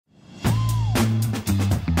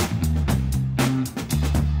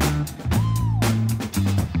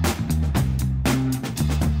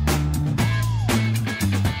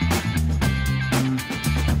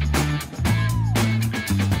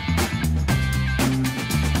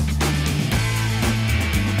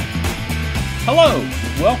Hello,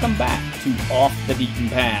 welcome back to Off the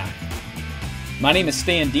Deaton Path. My name is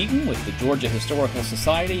Stan Deaton with the Georgia Historical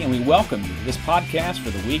Society, and we welcome you to this podcast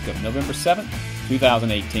for the week of November 7th,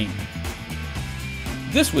 2018.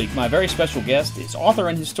 This week, my very special guest is author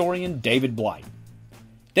and historian David Blight.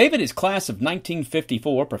 David is class of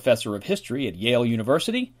 1954 professor of history at Yale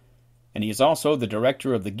University, and he is also the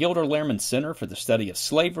director of the Gilder Lehrman Center for the Study of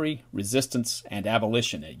Slavery, Resistance, and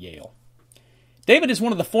Abolition at Yale. David is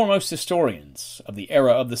one of the foremost historians of the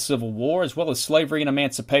era of the Civil War, as well as slavery and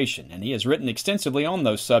emancipation, and he has written extensively on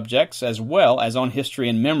those subjects, as well as on history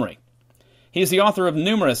and memory. He is the author of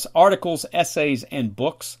numerous articles, essays, and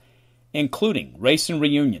books, including Race and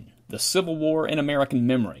Reunion, The Civil War in American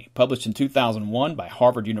Memory, published in 2001 by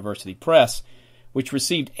Harvard University Press, which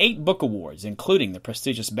received 8 book awards, including the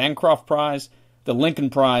prestigious Bancroft Prize, the Lincoln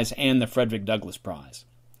Prize, and the Frederick Douglass Prize.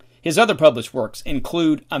 His other published works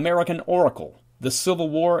include American Oracle, The Civil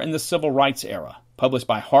War and the Civil Rights Era, published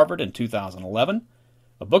by Harvard in 2011,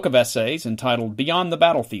 a book of essays entitled Beyond the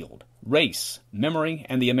Battlefield, Race, Memory,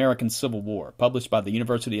 and the American Civil War, published by the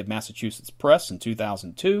University of Massachusetts Press in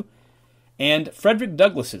 2002, and Frederick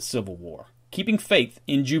Douglass's Civil War, Keeping Faith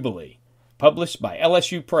in Jubilee, published by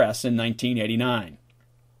LSU Press in 1989.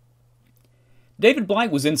 David Blight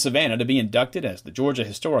was in Savannah to be inducted as the Georgia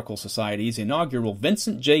Historical Society's inaugural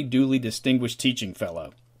Vincent J. Dooley Distinguished Teaching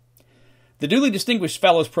Fellow. The Dooley Distinguished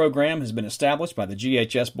Fellows Program has been established by the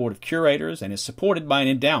GHS Board of Curators and is supported by an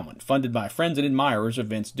endowment funded by friends and admirers of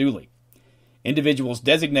Vince Dooley. Individuals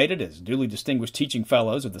designated as Dooley Distinguished Teaching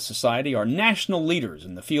Fellows of the Society are national leaders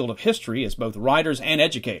in the field of history as both writers and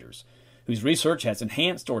educators, whose research has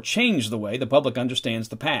enhanced or changed the way the public understands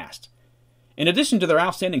the past. In addition to their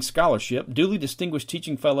outstanding scholarship, Dooley Distinguished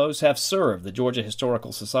Teaching Fellows have served the Georgia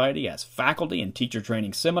Historical Society as faculty in teacher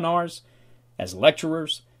training seminars, as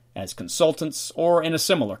lecturers, as consultants, or in a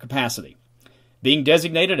similar capacity. Being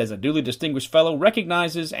designated as a Dooley Distinguished Fellow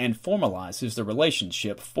recognizes and formalizes the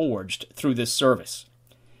relationship forged through this service.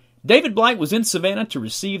 David Blight was in Savannah to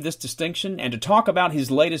receive this distinction and to talk about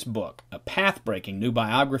his latest book, a pathbreaking new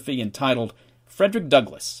biography entitled Frederick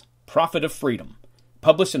Douglass, Prophet of Freedom,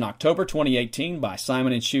 published in October 2018 by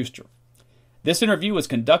Simon Schuster. This interview was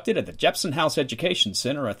conducted at the Jepson House Education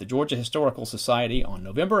Center at the Georgia Historical Society on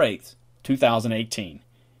November 8, 2018.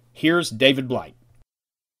 Here's David Blight.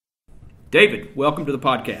 David, welcome to the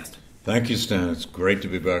podcast. Thank you, Stan. It's great to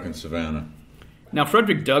be back in Savannah. Now,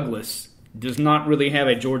 Frederick Douglass does not really have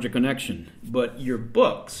a Georgia connection, but your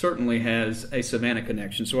book certainly has a Savannah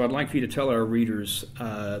connection. So I'd like for you to tell our readers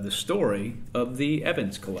the story of the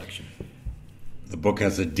Evans collection. The book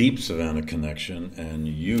has a deep Savannah connection, and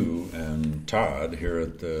you and Todd here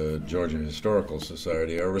at the Georgia Historical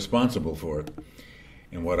Society are responsible for it.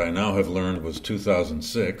 And what I now have learned was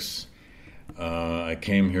 2006. I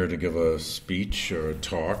came here to give a speech or a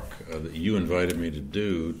talk that you invited me to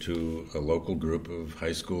do to a local group of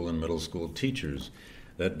high school and middle school teachers.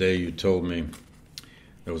 That day you told me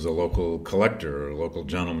there was a local collector or a local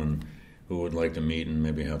gentleman who would like to meet and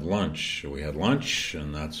maybe have lunch. We had lunch,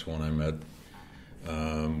 and that's when I met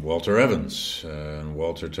Walter Evans. And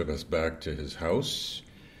Walter took us back to his house.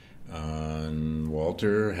 And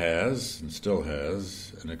Walter has, and still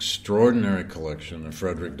has, an extraordinary collection of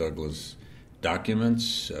Frederick Douglass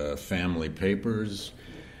documents, family papers,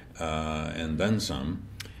 and then some.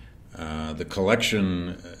 The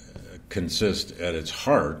collection consists at its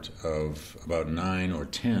heart of about 9 or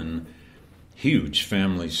 10 huge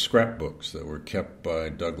family scrapbooks that were kept by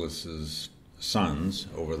Douglass's sons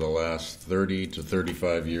over the last 30 to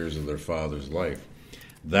 35 years of their father's life.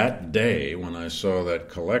 That day, when I saw that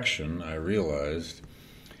collection, I realized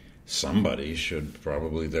somebody should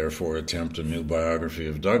probably therefore attempt a new biography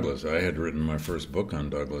of Douglass. I had written my first book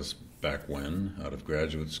on Douglass back when, out of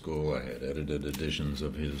graduate school. I had edited editions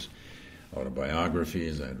of his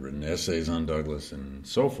autobiographies. I had written essays on Douglass and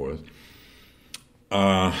so forth.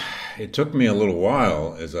 It took me a little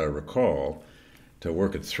while, as I recall, to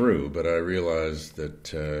work it through, but I realized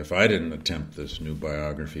that if I didn't attempt this new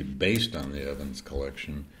biography based on the Evans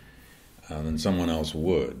collection, then someone else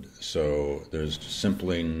would. So there's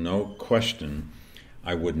simply no question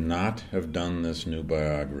I would not have done this new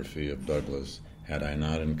biography of Douglass had I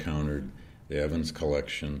not encountered the Evans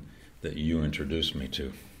collection that you introduced me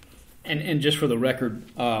to. And just for the record,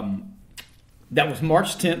 that was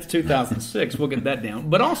March 10th, 2006. We'll get that down.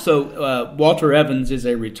 But also, Walter Evans is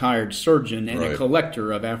a retired surgeon and a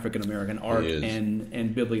collector of African-American art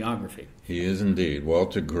and bibliography. He is indeed.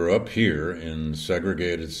 Walter grew up here in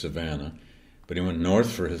segregated Savannah, but he went north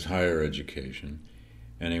for his higher education,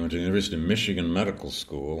 and he went to the University of Michigan Medical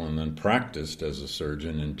School and then practiced as a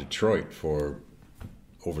surgeon in Detroit for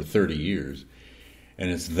over 30 years. And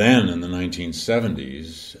it's then in the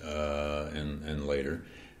 1970s and later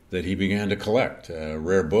that he began to collect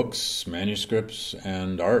rare books, manuscripts,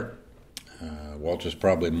 and art. Walter's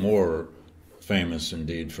probably more famous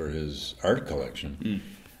indeed for his art collection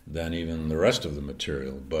than even the rest of the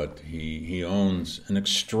material, but he owns an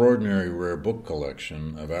extraordinary rare book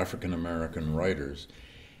collection of African American writers,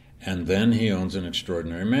 and then he owns an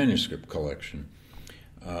extraordinary manuscript collection.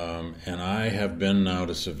 And I have been now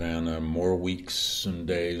to Savannah more weeks and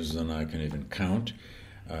days than I can even count.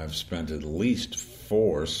 I've spent at least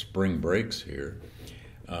 4 spring breaks here,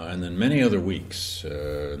 and then many other weeks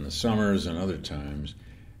in the summers and other times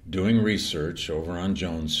doing research over on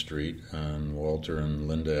Jones Street on Walter and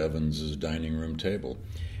Linda Evans' dining room table.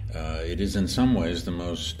 It is in some ways the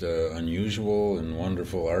most unusual and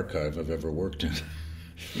wonderful archive I've ever worked in.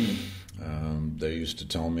 They used to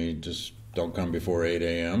tell me, just don't come before 8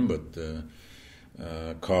 a.m.,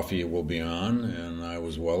 but coffee will be on, and I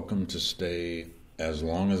was welcome to stay as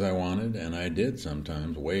long as I wanted, and I did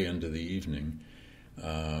sometimes, way into the evening,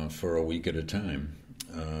 for a week at a time,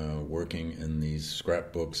 working in these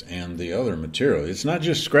scrapbooks and the other material. It's not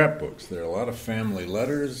just scrapbooks. There are a lot of family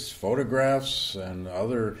letters, photographs, and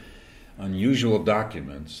other unusual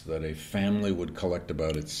documents that a family would collect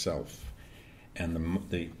about itself. And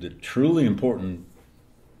the truly important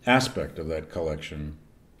aspect of that collection,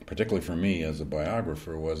 particularly for me as a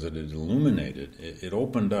biographer, was that it illuminated, it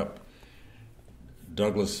opened up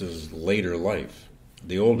Douglass's later life,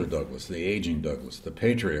 the older Douglass, the aging Douglass, the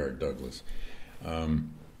patriarch Douglass,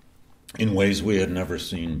 in ways we had never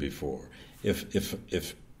seen before.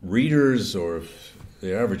 If readers or if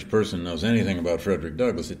the average person knows anything about Frederick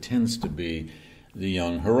Douglass, it tends to be the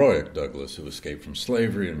young heroic Douglass who escaped from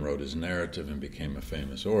slavery and wrote his narrative and became a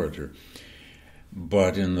famous orator.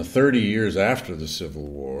 But in the 30 years after the Civil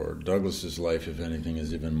War, Douglass's life, if anything,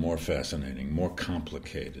 is even more fascinating, more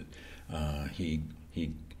complicated. He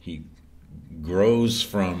grows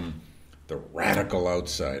from the radical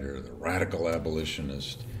outsider, the radical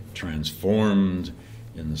abolitionist, transformed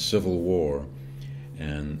in the Civil War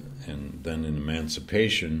and then in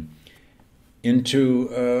emancipation, into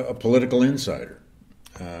a political insider.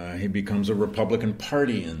 He becomes a Republican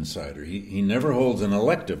Party insider. He never holds an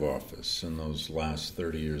elective office in those last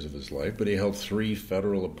 30 years of his life, but he held 3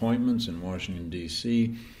 federal appointments in Washington,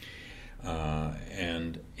 D.C.,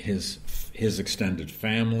 and his extended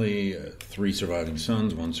family, 3 surviving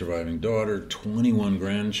sons, 1 surviving daughter, 21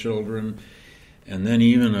 grandchildren, and then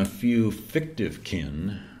even a few fictive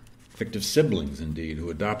siblings indeed,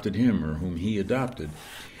 who adopted him or whom he adopted.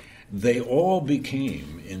 They all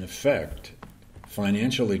became, in effect,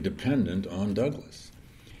 financially dependent on Douglass.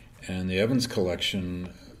 And the Evans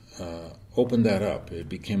collection opened that up. It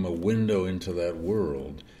became a window into that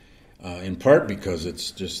world, in part because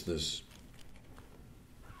it's just this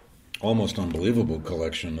almost unbelievable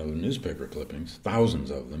collection of newspaper clippings, thousands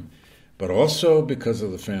of them, but also because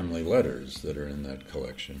of the family letters that are in that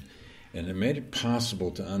collection. And it made it possible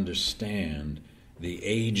to understand the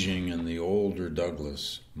aging and the older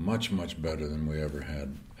Douglass much, much better than we ever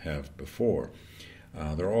have before.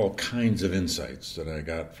 There are all kinds of insights that I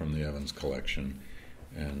got from the Evans collection,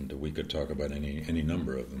 and we could talk about any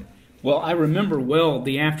number of them. Well, I remember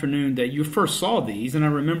the afternoon that you first saw these, and I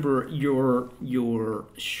remember your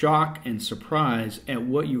shock and surprise at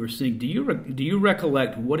what you were seeing. Do you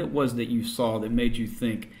recollect what it was that you saw that made you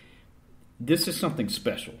think, this is something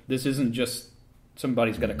special? This isn't just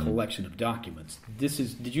somebody's got a collection of documents.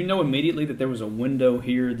 Did you know immediately that there was a window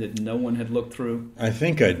here that no one had looked through? I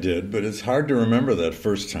think I did, but it's hard to remember that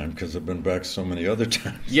first time because I've been back so many other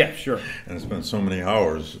times. Yeah, sure. And I spent so many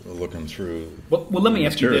hours looking through. Well, let me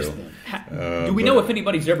ask you this then. Do we know if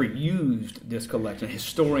anybody's ever used this collection, a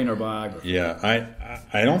historian or biographer? Yeah,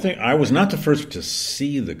 I don't think I was not the first to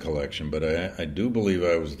see the collection, but I do believe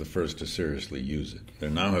I was the first to seriously use it. There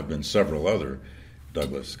now have been several other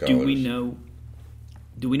Douglass scholars.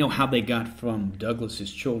 Do we know how they got from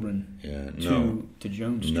Douglass's children to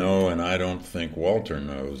Jones Street? No, and I don't think Walter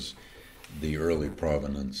knows the early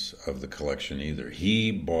provenance of the collection either.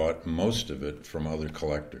 He bought most of it from other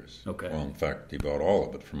collectors. Okay. Well, in fact, he bought all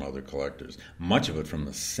of it from other collectors, much of it from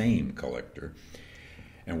the same collector.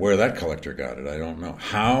 And where that collector got it, I don't know.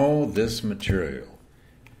 How this material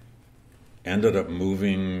ended up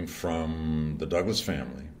moving from the Douglass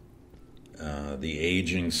family, the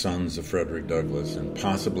aging sons of Frederick Douglass, and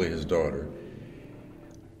possibly his daughter.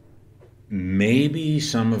 Maybe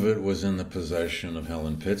some of it was in the possession of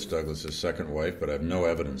Helen Pitts, Douglass's second wife, but I have no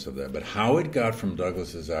evidence of that. But how it got from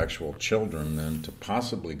Douglass's actual children then to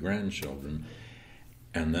possibly grandchildren,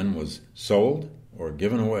 and then was sold or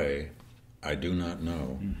given away, I do not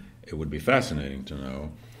know. It would be fascinating to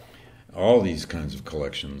know. All these kinds of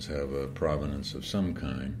collections have a provenance of some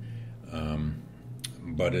kind.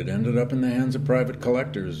 But it ended up in the hands of private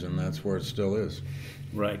collectors, and that's where it still is.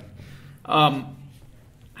 Right. How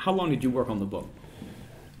long did you work on the book?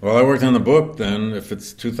 Well, I worked on the book then, if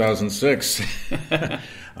it's 2006,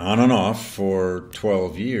 on and off for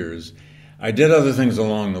 12 years. I did other things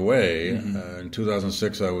along the way. In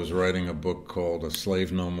 2006, I was writing a book called A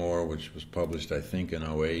Slave No More, which was published, I think, in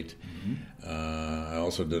 '08. I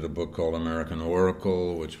also did a book called American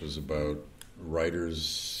Oracle, which was about writers,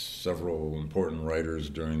 several important writers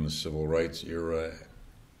during the Civil Rights era,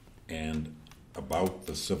 and about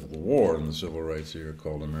the Civil War and the Civil Rights era,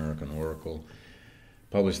 called American Oracle.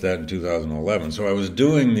 Published that in 2011. So I was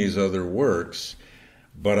doing these other works,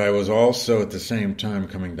 but I was also at the same time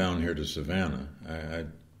coming down here to Savannah.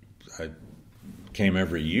 I came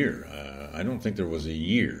every year. I don't think there was a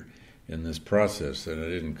year in this process that I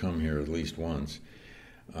didn't come here at least once.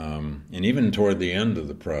 And even toward the end of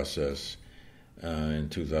the process, in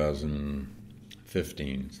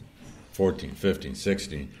 2015, 14, 15,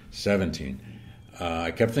 16, 17,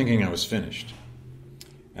 I kept thinking I was finished.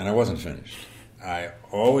 And I wasn't finished. I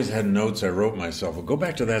always had notes I wrote myself. Well, go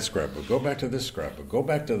back to that scrapbook, go back to this scrapbook, go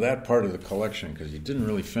back to that part of the collection, because you didn't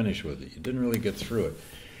really finish with it. You didn't really get through it.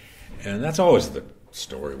 And that's always the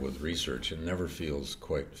story with research. It never feels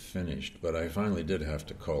quite finished. But I finally did have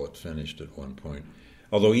to call it finished at one point.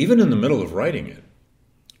 Although even in the middle of writing it,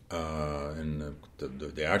 and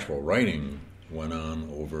the actual writing went on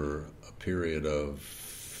over a period of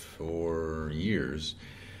 4 years,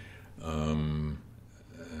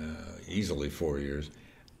 easily 4 years,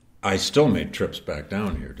 I still made trips back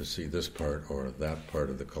down here to see this part or that part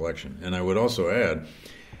of the collection. And I would also add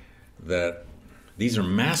that these are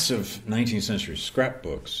massive 19th century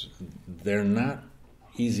scrapbooks. They're not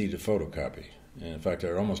easy to photocopy. And in fact,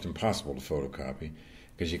 they're almost impossible to photocopy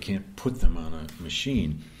because you can't put them on a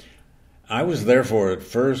machine. I was therefore at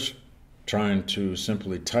first trying to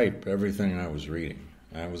simply type everything I was reading.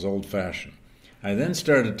 I was old-fashioned. I then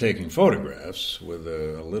started taking photographs with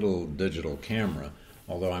a little digital camera,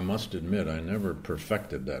 although I must admit I never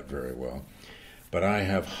perfected that very well. But I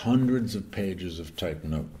have hundreds of pages of typed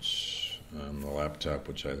notes on the laptop,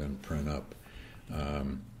 which I then print up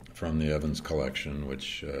from the Evans collection,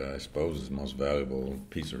 which I suppose is the most valuable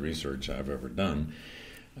piece of research I've ever done.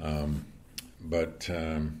 But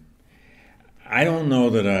I don't know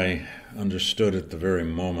that I understood it the very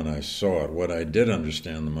moment I saw it. What I did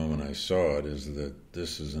understand the moment I saw it is that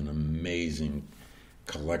this is an amazing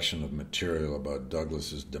collection of material about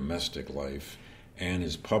Douglass's domestic life and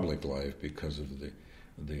his public life because of the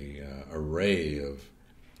array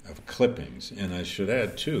of clippings. And I should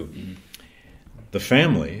add, too, the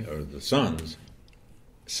family, or the sons,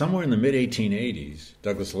 somewhere in the mid-1880s,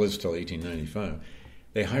 Douglass lives till 1895,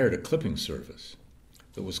 they hired a clipping service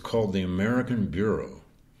that was called the American Bureau.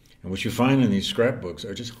 And what you find in these scrapbooks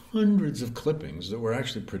are just hundreds of clippings that were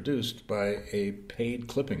actually produced by a paid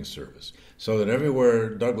clipping service, so that everywhere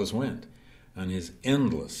Douglass went on his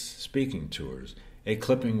endless speaking tours, a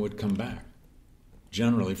clipping would come back,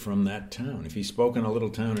 generally from that town. If he spoke in a little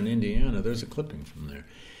town in Indiana, there's a clipping from there.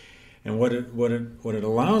 And what it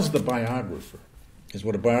allows the biographer is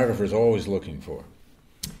what a biographer is always looking for: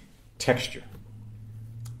 texture,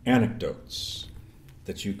 anecdotes,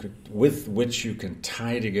 with which you can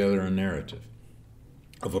tie together a narrative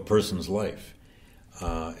of a person's life.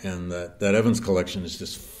 And that Evans collection is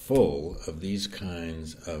just full of these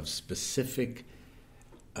kinds of specific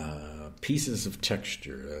pieces of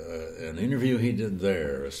texture. An interview he did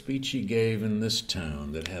there, a speech he gave in this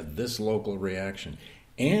town that had this local reaction.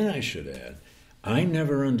 And I should add, I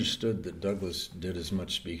never understood that Douglass did as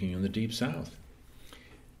much speaking in the Deep South.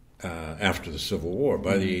 After the Civil War,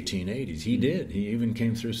 by the 1880s. He did. He even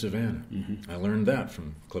came through Savannah. I learned that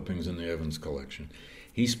from clippings in the Evans collection.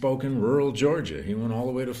 He spoke in rural Georgia. He went all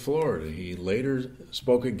the way to Florida. He later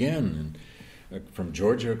spoke again from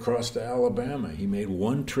Georgia across to Alabama. He made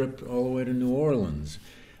one trip all the way to New Orleans.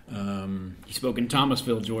 He spoke in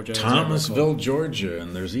Thomasville, Georgia. Thomasville, Georgia.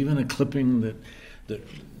 And there's even a clipping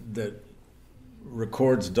that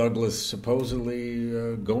records Douglass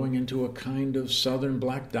supposedly going into a kind of Southern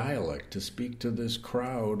black dialect to speak to this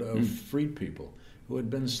crowd of freed people who had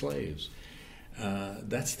been slaves.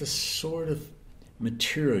 That's the sort of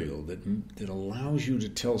material that allows you to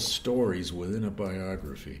tell stories within a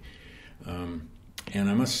biography. And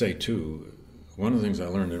I must say, too, one of the things I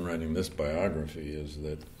learned in writing this biography is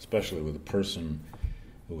that, especially with a person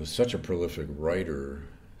who was such a prolific writer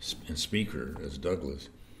and speaker as Douglass,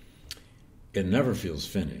 it never feels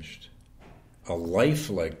finished. a life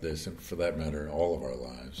like this, and for that matter, all of our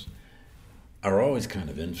lives, are always kind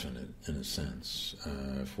of infinite in a sense.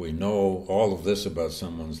 If we know all of this about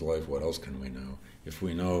someone's life, what else can we know? If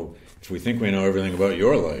we think we know everything about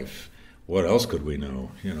your life, what else could we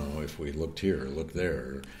know? If we looked here or looked there,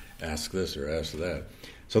 or asked this or asked that.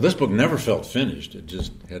 So this book never felt finished. It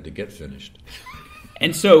just had to get finished.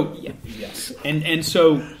 And so, yes. And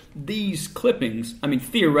so these clippings, I mean,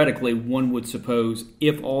 theoretically, one would suppose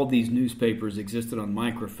if all these newspapers existed on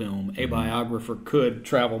microfilm, a biographer could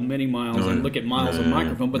travel many miles and look at miles of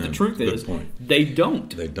microfilm. But the truth is, they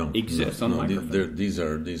don't exist on microfilm. These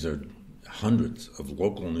are hundreds of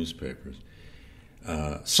local newspapers.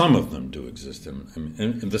 Some of them do exist.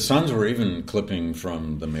 And the Suns were even clipping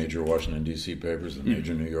from the major Washington, D.C. papers, the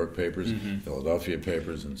major New York papers, Philadelphia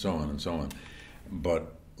papers, and so on and so on.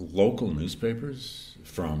 But local newspapers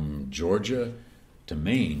from Georgia to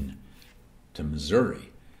Maine to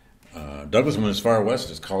Missouri. Douglass went as far west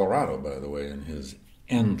as Colorado, by the way, in his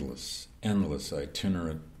endless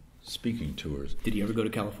itinerant speaking tours. Did he ever go to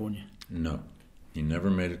California? No. He never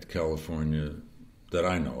made it to California that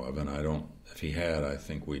I know of, and if he had, I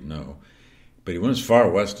think we'd know. But he went as far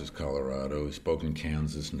west as Colorado. He spoke in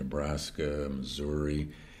Kansas, Nebraska, Missouri.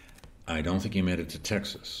 I don't think he made it to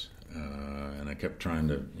Texas. And I kept trying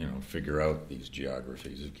to, figure out these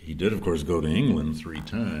geographies. He did, of course, go to England 3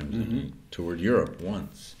 times, and he toured Europe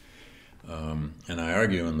once. And I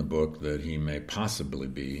argue in the book that he may possibly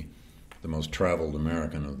be the most traveled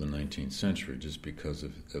American of the 19th century, just because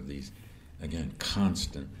of these, again,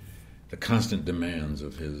 the constant demands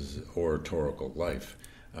of his oratorical life.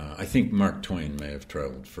 I think Mark Twain may have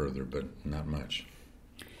traveled further, but not much.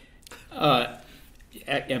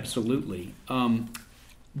 Absolutely.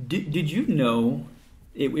 Did you know,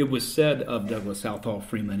 it was said of Douglas Southall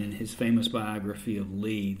Freeman in his famous biography of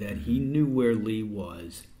Lee that he knew where Lee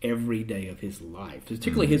was every day of his life,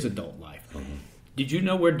 particularly his adult life. Did you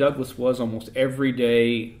know where Douglass was almost every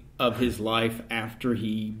day of his life after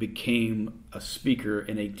he became a speaker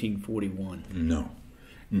in 1841? No.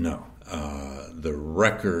 The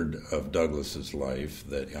record of Douglass's life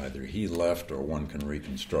that either he left or one can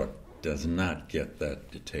reconstruct does not get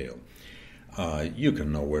that detail. You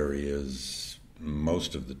can know where he is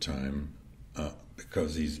most of the time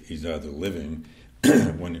because he's either living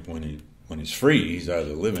when he's free. He's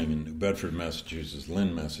either living in New Bedford, Massachusetts,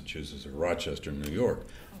 Lynn, Massachusetts, or Rochester, New York,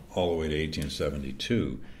 all the way to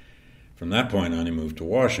 1872. From that point on, he moved to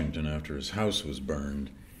Washington after his house was burned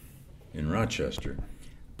in Rochester.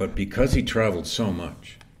 But because he traveled so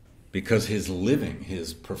much, because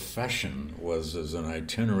his profession was as an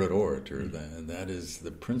itinerant orator, that is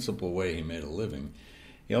the principal way he made a living.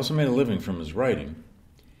 He also made a living from his writing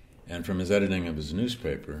and from his editing of his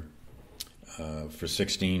newspaper. For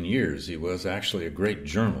 16 years, he was actually a great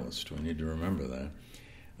journalist. We need to remember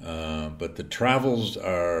that. But the travels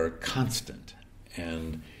are constant,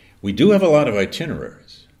 and we do have a lot of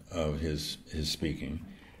itineraries of his speaking.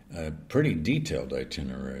 Pretty detailed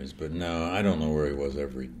itineraries, but no, I don't know where he was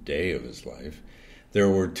every day of his life. There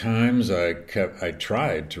were times I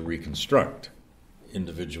tried to reconstruct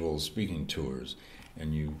individual speaking tours,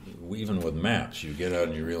 and even with maps, you get out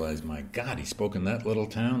and you realize, my God, he spoke in that little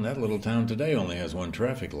town. That little town today only has one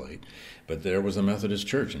traffic light, but there was a Methodist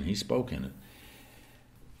church, and he spoke in it.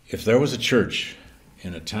 If there was a church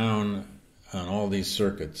in a town on all these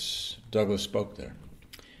circuits, Douglass spoke there.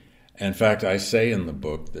 In fact, I say in the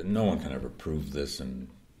book that no one can ever prove this, and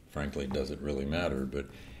frankly, does it really matter, but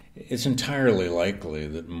it's entirely likely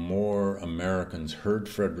that more Americans heard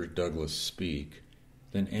Frederick Douglass speak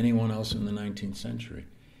than anyone else in the 19th century.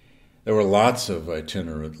 There were lots of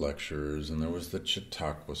itinerant lectures, and there was the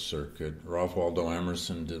Chautauqua Circuit. Ralph Waldo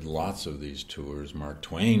Emerson did lots of these tours. Mark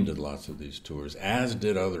Twain did lots of these tours, as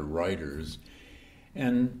did other writers.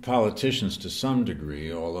 And politicians to some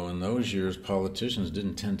degree, although in those years politicians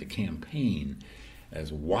didn't tend to campaign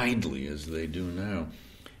as widely as they do now.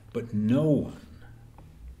 But no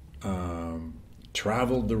one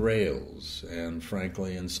traveled the rails, and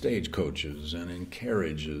frankly in stagecoaches and in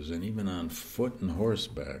carriages and even on foot and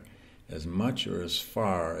horseback as much or as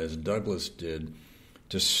far as Douglass did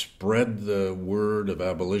to spread the word of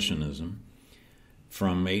abolitionism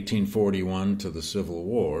from 1841 to the Civil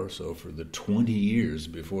War, so for the 20 years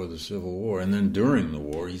before the Civil War, and then during the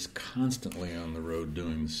war, he's constantly on the road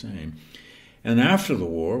doing the same. And after the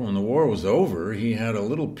war, when the war was over, he had a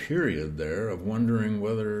little period there of wondering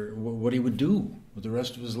what he would do with the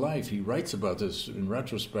rest of his life. He writes about this in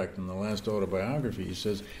retrospect in the last autobiography. He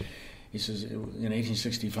says in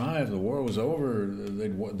 1865, the war was over,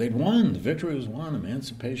 they'd won, the victory was won,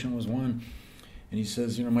 emancipation was won. And he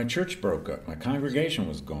says, my church broke up. My congregation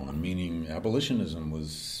was gone, meaning abolitionism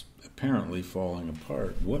was apparently falling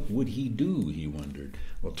apart. What would he do, he wondered.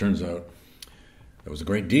 Well, it turns out there was a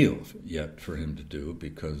great deal yet for him to do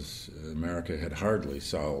because America had hardly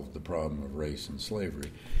solved the problem of race and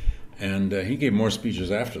slavery. And he gave more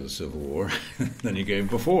speeches after the Civil War than he gave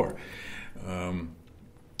before.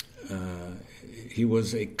 He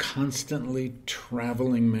was a constantly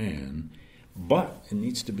traveling man, but it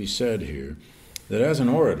needs to be said here that as an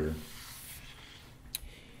orator,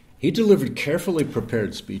 he delivered carefully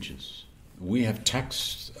prepared speeches. We have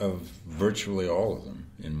texts of virtually all of them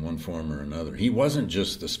in one form or another. He wasn't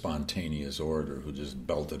just the spontaneous orator who just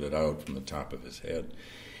belted it out from the top of his head.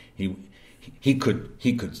 He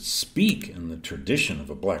could speak in the tradition of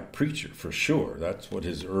a black preacher, for sure. That's what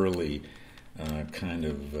his early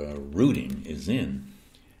rooting is in.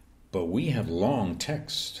 But we have long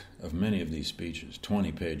text of many of these speeches,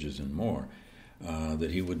 20 pages and more,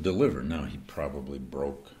 that he would deliver. Now, he probably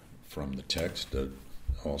broke from the text at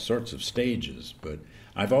all sorts of stages, but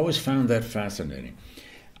I've always found that fascinating.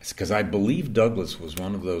 It's because I believe Douglass was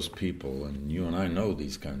one of those people, and you and I know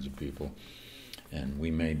these kinds of people, and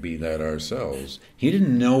we may be that ourselves. He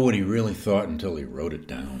didn't know what he really thought until he wrote it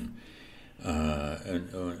down.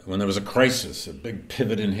 When there was a crisis, a big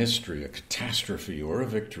pivot in history, a catastrophe or a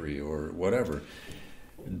victory or whatever,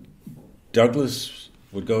 Douglass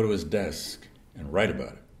would go to his desk and write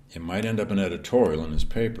about it. It might end up an editorial in his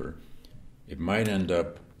paper. It might end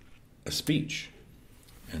up a speech.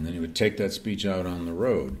 And then he would take that speech out on the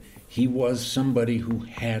road. He was somebody who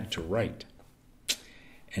had to write.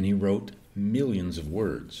 And he wrote millions of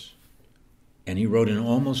words. And he wrote in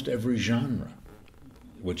almost every genre,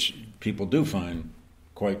 which people do find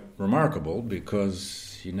quite remarkable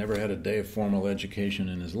because he never had a day of formal education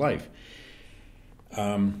in his life.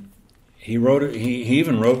 He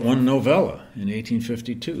even wrote one novella in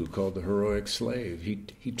 1852 called The Heroic Slave.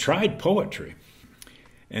 He tried poetry,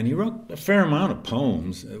 and he wrote a fair amount of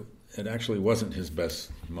poems. It actually wasn't his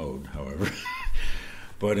best mode, however.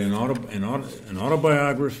 But in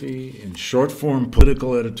autobiography, in short-form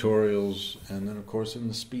political editorials, and then, of course, in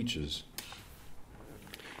the speeches,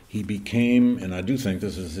 he became, and I do think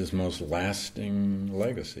this is his most lasting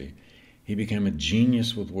legacy, he became a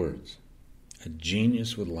genius with words, a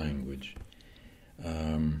genius with language.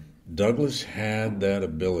 Douglass had that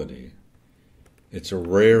ability. It's a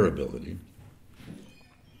rare ability,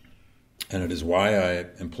 and it is why I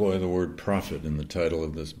employ the word prophet in the title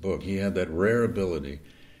of this book. He had that rare ability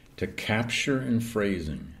to capture in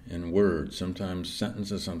phrasing, in words, sometimes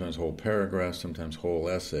sentences, sometimes whole paragraphs, sometimes whole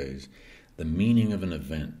essays, the meaning of an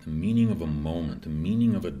event, the meaning of a moment, the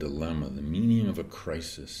meaning of a dilemma, the meaning of a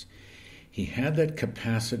crisis. He had that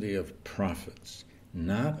capacity of prophets,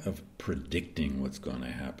 not of predicting what's going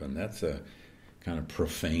to happen. That's a kind of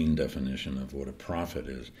profane definition of what a prophet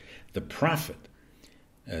is. The prophet,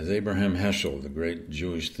 as Abraham Heschel, the great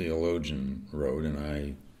Jewish theologian, wrote, and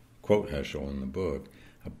I quote Heschel in the book,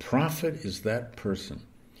 a prophet is that person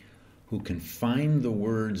who can find the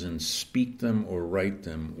words and speak them or write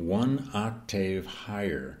them one octave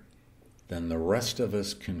higher than the rest of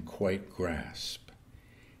us can quite grasp.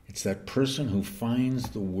 It's that person who finds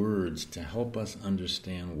the words to help us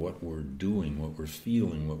understand what we're doing, what we're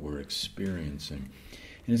feeling, what we're experiencing.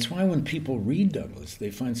 And it's why when people read Douglass,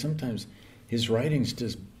 they find sometimes his writings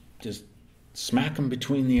just smack them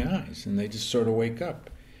between the eyes, and they just sort of wake up.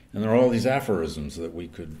 And there are all these aphorisms that we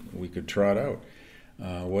could trot out.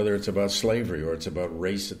 Whether it's about slavery, or it's about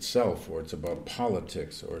race itself, or it's about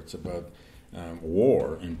politics, or it's about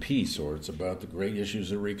war and peace, or it's about the great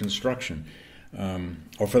issues of Reconstruction,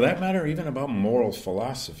 or for that matter, even about moral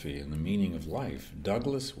philosophy and the meaning of life.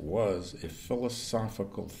 Douglass was a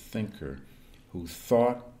philosophical thinker who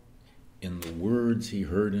thought in the words he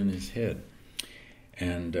heard in his head.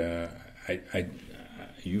 And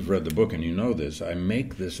you've read the book and you know this, I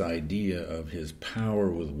make this idea of his power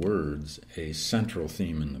with words a central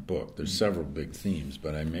theme in the book. There's several big themes,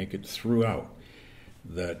 but I make it throughout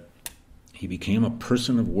that he became a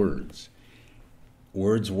person of words.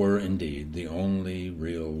 Words were indeed the only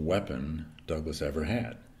real weapon Douglass ever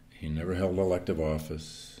had. He never held elective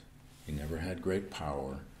office, he never had great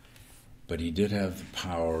power, but he did have the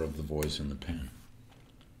power of the voice and the pen.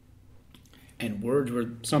 And words were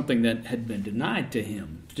something that had been denied to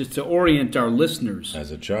him. Just to orient our listeners.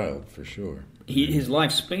 As a child, for sure. His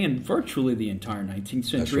life spanned virtually the entire 19th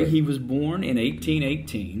century. Right. He was born in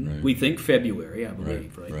 1818. Right. We think February, I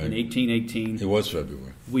believe, right? In 1818. It was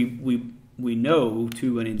February. We know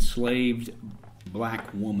to an enslaved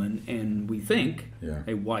black woman, and we think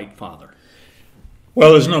a white father.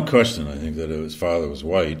 Well, there's no question, I think, that his father was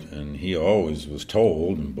white, and he always was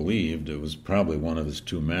told and believed it was probably one of his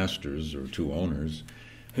two masters or two owners.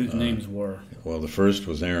 Whose names were? Well, the first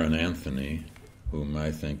was Aaron Anthony, whom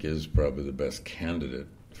I think is probably the best candidate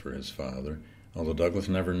for his father, although Douglass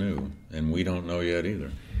never knew, and we don't know yet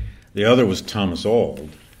either. The other was Thomas Auld,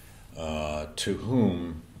 to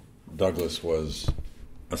whom Douglass was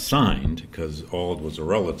assigned because Auld was a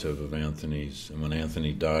relative of Anthony's, and when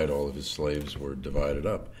Anthony died, all of his slaves were divided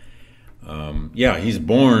up. He's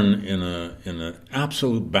born in an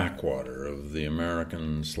absolute backwater of the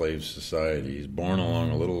American slave society. He's born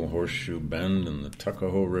along a little horseshoe bend in the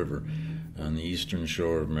Tuckahoe River on the eastern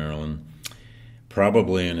shore of Maryland,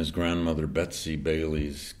 probably in his grandmother Betsy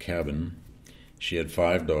Bailey's cabin. She had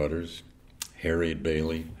 5 daughters. Harriet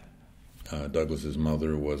Bailey, Douglass's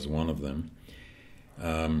mother, was one of them.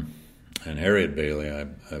 And Harriet Bailey,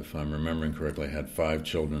 if I'm remembering correctly, had 5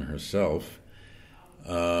 children herself.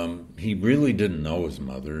 He really didn't know his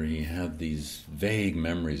mother. He had these vague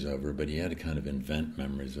memories of her, but he had to kind of invent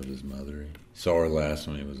memories of his mother. He saw her last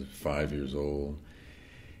when he was 5 years old.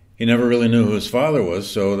 He never really knew who his father was,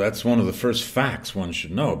 so that's one of the first facts one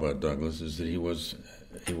should know about Douglass, is that he was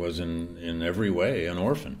in every way an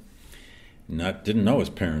orphan. Didn't know his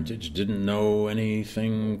parentage, didn't know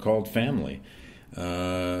anything called family,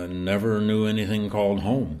 never knew anything called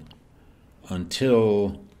home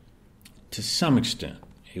until, to some extent,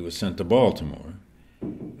 he was sent to Baltimore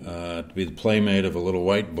to be the playmate of a little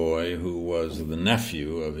white boy who was the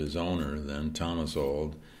nephew of his owner then, Thomas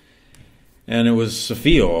Auld. And it was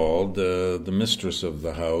Sophia Auld, the mistress of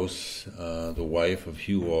the house, the wife of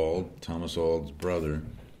Hugh Auld, Thomas Auld's brother,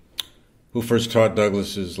 who first taught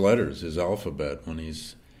Douglass his letters, his alphabet, when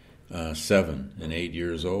he's 7 and 8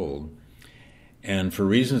 years old. And for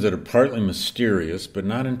reasons that are partly mysterious, but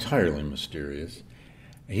not entirely mysterious,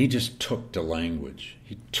 he just took to language.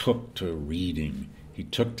 He took to reading. He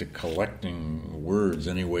took to collecting words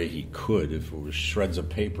any way he could, if it was shreds of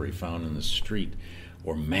paper he found in the street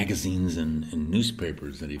or magazines and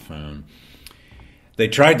newspapers that he found. They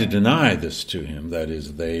tried to deny this to him, that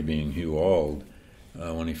is, they being Hugh Auld,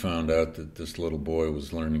 when he found out that this little boy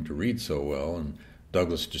was learning to read so well. And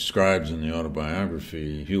Douglass describes in the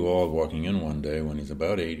autobiography Hugh Auld walking in one day when he's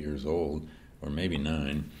about 8 years old, or maybe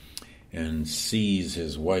 9, and sees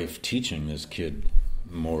his wife teaching this kid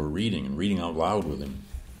more reading and reading out loud with him.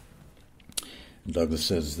 And Douglass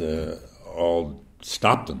says Auld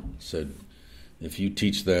stopped him, said, "If you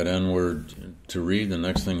teach that N-word to read, the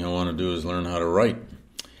next thing he'll want to do is learn how to write.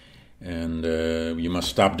 And you must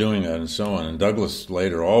stop doing that," and so on. And Douglass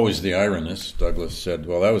later, always the ironist, Douglass said,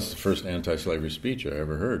 well, that was the first anti-slavery speech I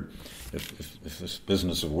ever heard. If this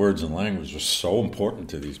business of words and language was so important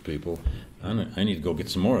to these people, I need to go get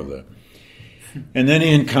some more of that. And then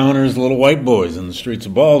he encounters little white boys in the streets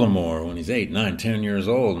of Baltimore when he's 8, 9, 10 years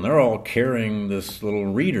old, and they're all carrying this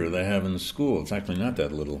little reader they have in the school. It's actually not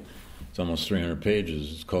that little. It's almost 300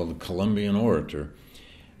 pages. It's called The Columbian Orator.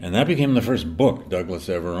 And that became the first book Douglass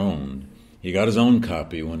ever owned. He got his own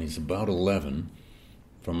copy when he's about 11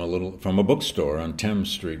 from a bookstore on Thames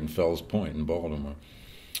Street in Fells Point in Baltimore.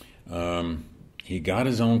 He got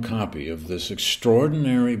his own copy of this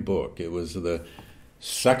extraordinary book. It was the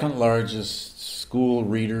second largest school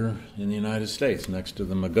reader in the United States, next to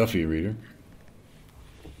the McGuffey reader.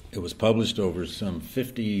 It was published over some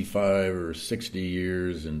 55 or 60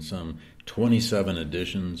 years in some 27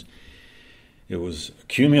 editions. It was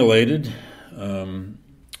accumulated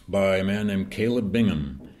by a man named Caleb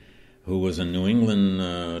Bingham, who was a New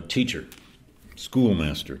England teacher,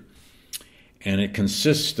 schoolmaster. And it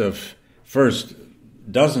consists of, first,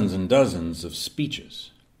 dozens and dozens of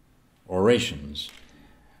speeches, orations,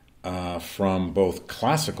 from both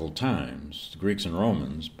classical times, the Greeks and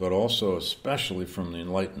Romans, but also especially from the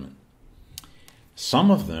Enlightenment.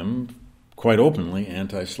 Some of them quite openly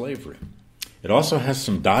anti-slavery. It also has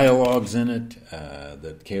some dialogues in it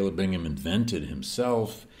that Caleb Bingham invented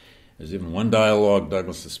himself. There's even one dialogue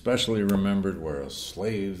Douglass especially remembered where a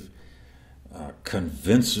slave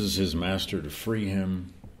convinces his master to free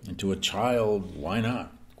him. And to a child, why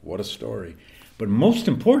not? What a story. But most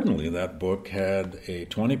importantly, that book had a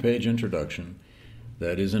 20-page introduction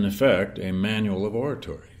that is, in effect, a manual of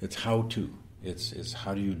oratory. It's how-to. It's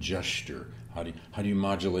how do you gesture? How do you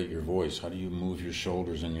modulate your voice? How do you move your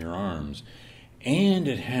shoulders and your arms? And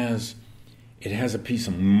it has a piece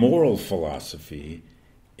of moral philosophy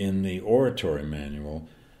in the oratory manual,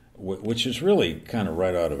 which is really kind of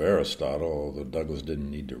right out of Aristotle, although Douglass didn't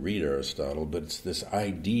need to read Aristotle, but it's this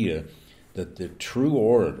idea that the true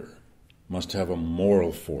orator must have a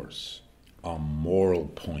moral force, a moral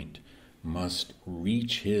point, must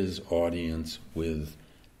reach his audience with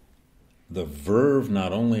the verve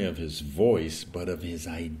not only of his voice, but of his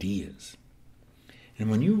ideas. And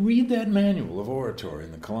when you read that manual of oratory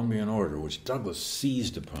in the Columbian Order, which Douglass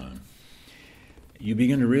seized upon, you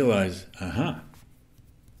begin to realize,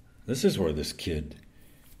 this is where this kid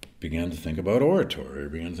began to think about oratory, or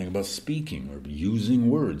began to think about speaking, or using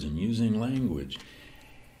words and using language.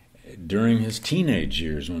 During his teenage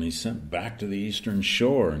years, when he's sent back to the Eastern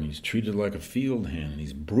Shore and he's treated like a field hand, and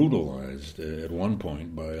he's brutalized at one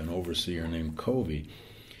point by an overseer named Covey,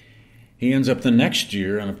 he ends up the next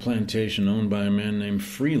year on a plantation owned by a man named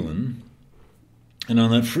Freeland. And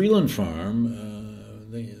on that Freeland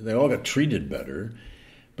farm, they all got treated better,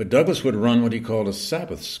 but Douglass would run what he called a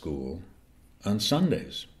Sabbath school on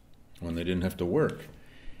Sundays when they didn't have to work.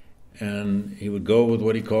 And he would go with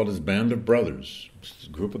what he called his band of brothers, a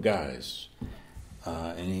group of guys.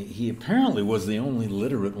 And he apparently was the only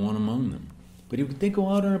literate one among them. But they'd go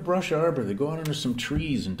out in a brush arbor, they'd go out under some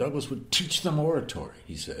trees, and Douglass would teach them oratory,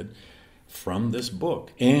 he said, from this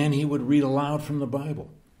book. And he would read aloud from the Bible.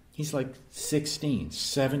 He's like 16,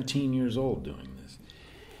 17 years old doing this.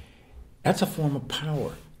 That's a form of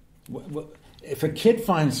power. If a kid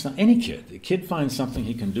finds, a kid finds something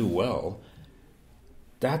he can do well,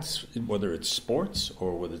 that's, whether it's sports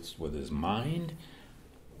or whether it's with his mind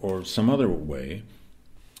or some other way,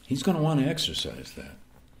 he's going to want to exercise that.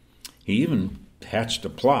 He even hatched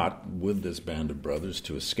a plot with this band of brothers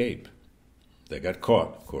to escape. They got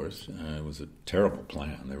caught, of course. It was a terrible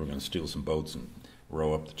plan. They were going to steal some boats and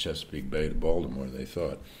row up the Chesapeake Bay to Baltimore, they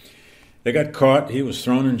thought. They got caught. He was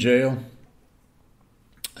thrown in jail.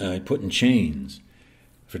 Put in chains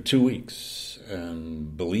for 2 weeks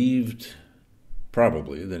and believed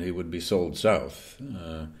probably that he would be sold south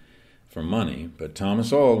for money. But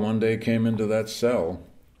Thomas Auld one day came into that cell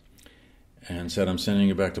and said, "I'm sending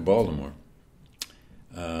you back to Baltimore.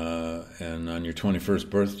 And on your 21st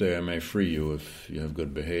birthday, I may free you if you have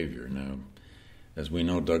good behavior." Now, as we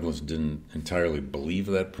know, Douglass didn't entirely believe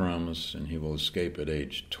that promise, and he will escape at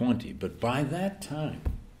age 20. But by that time,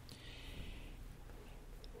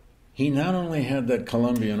 he not only had that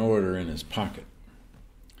Columbian Order in his pocket,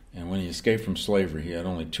 and when he escaped from slavery, he had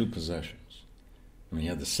only 2 possessions. He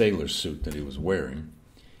had the sailor suit that he was wearing.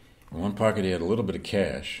 In one pocket, he had a little bit of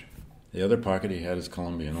cash. The other pocket, he had his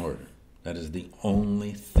Columbian Order. That is the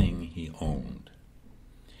only thing he owned.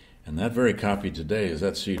 And that very copy today is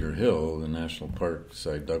at Cedar Hill, the national park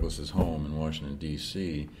site, Douglass's home in Washington,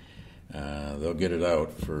 D.C. They'll get it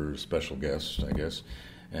out for special guests, I guess.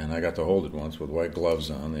 And I got to hold it once with white gloves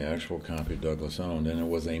on, the actual copy Douglass owned, and it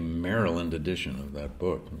was a Maryland edition of that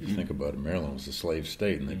book. If you think about it, Maryland was a slave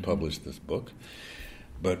state, and they published this book.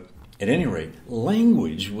 But at any rate,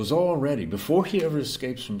 language was already, before he ever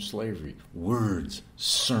escapes from slavery, words,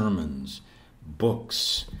 sermons,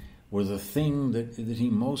 books were the thing that he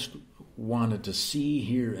most wanted to see,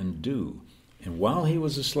 hear, and do. And while he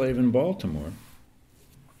was a slave in Baltimore,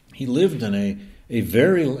 he lived in he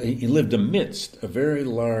lived amidst a very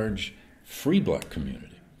large free black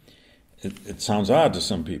community. It sounds odd to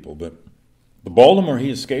some people, but the Baltimore he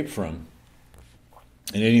escaped from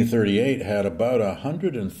in 1838 had about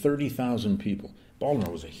 130,000 people.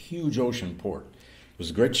 Baltimore was a huge ocean port. It was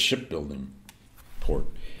a great shipbuilding port.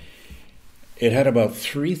 It had about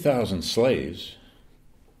 3,000 slaves,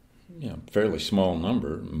 fairly small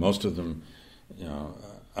number, most of them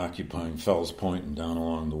occupying Fells Point and down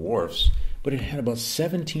along the wharfs. But it had about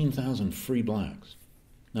 17,000 free blacks.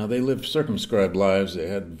 Now, they lived circumscribed lives. They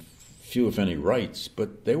had few, if any, rights,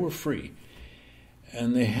 but they were free.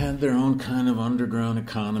 And they had their own kind of underground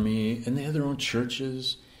economy, and they had their own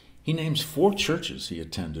churches. He names 4 churches he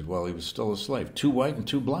attended while he was still a slave, 2 white and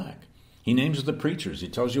 2 black. He names the preachers. He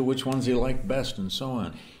tells you which ones he liked best, and so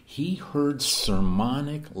on. He heard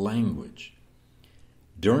sermonic language.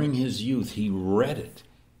 During his youth, he read it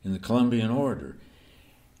in the Columbian Order.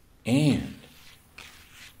 And,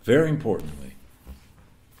 very importantly,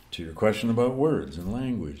 to your question about words and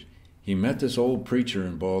language, he met this old preacher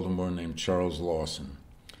in Baltimore named Charles Lawson.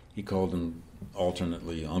 He called him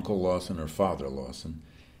alternately Uncle Lawson or Father Lawson.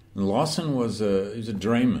 And Lawson was he was a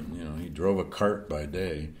drayman. He drove a cart by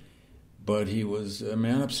day, but he was a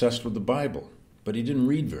man obsessed with the Bible. But he didn't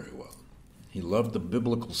read very well. He loved the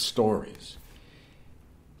biblical stories.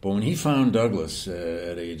 But when he found Douglass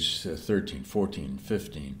at age 13, 14,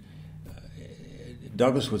 15,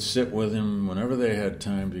 Douglass would sit with him whenever they had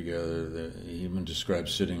time together. He even described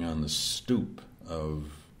sitting on the stoop of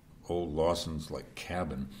old Lawson's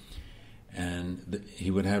cabin, and he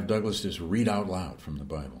would have Douglass just read out loud from the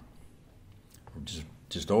Bible,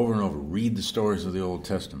 just over and over, read the stories of the Old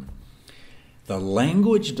Testament. The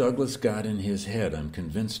language Douglass got in his head, I'm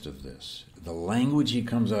convinced of this, the language he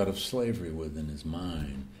comes out of slavery with in his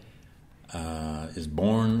mind is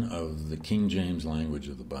born of the King James language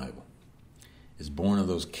of the Bible, is born of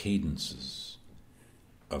those cadences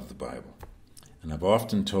of the Bible. And I've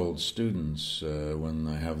often told students when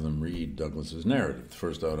I have them read Douglass's narrative, the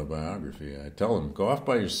first autobiography, I tell them, go off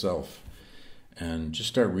by yourself and just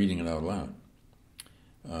start reading it out loud.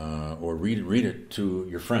 Or read it to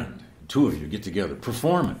your friend. Two of you get together,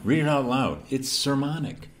 perform it, read it out loud. It's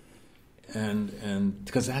sermonic. And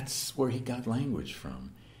because that's where he got language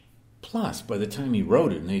from. Plus, by the time he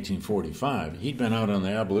wrote it in 1845, he'd been out on the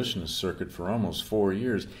abolitionist circuit for almost 4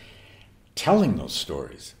 years telling those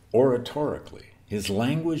stories oratorically. His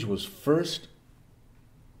language was first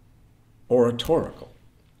oratorical.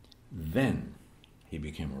 Then he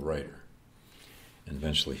became a writer. And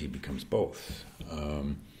eventually he becomes both.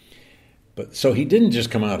 But so he didn't just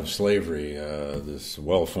come out of slavery, this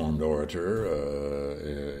well-formed orator.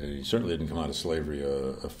 He certainly didn't come out of slavery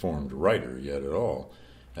a formed writer yet at all.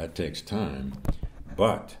 That takes time.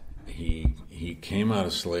 But he came out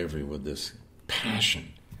of slavery with this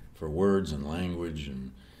passion for words and language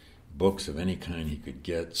and books of any kind he could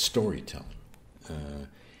get, storytelling.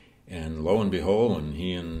 And lo and behold, when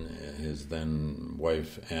he and his then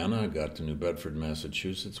wife Anna got to New Bedford,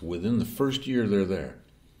 Massachusetts, within the first year they're there,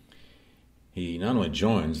 he not only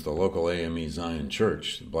joins the local AME Zion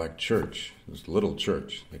church, the black church, this little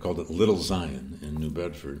church, they called it Little Zion in New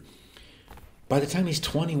Bedford. By the time he's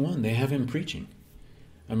 21, they have him preaching.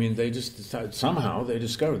 I mean, they just decided, somehow they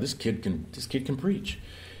discovered this kid can preach.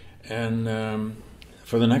 And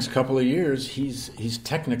for the next couple of years, he's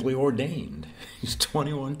technically ordained. He's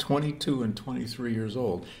 21, 22, and 23 years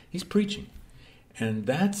old. He's preaching. And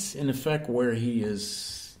that's, in effect, where he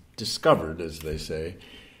is discovered, as they say,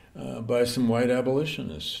 by some white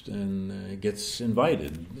abolitionists, and gets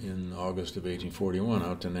invited in August of 1841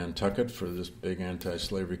 out to Nantucket for this big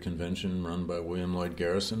anti-slavery convention run by William Lloyd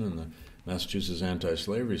Garrison and the Massachusetts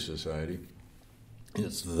Anti-Slavery Society. And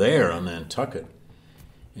it's there on Nantucket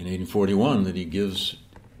in 1841 that he gives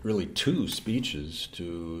really 2 speeches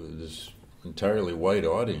to this entirely white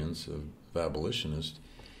audience of abolitionists.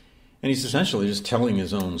 And he's essentially just telling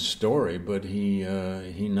his own story, but he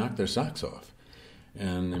knocked their socks off.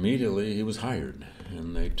 And immediately he was hired,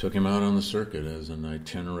 and they took him out on the circuit as an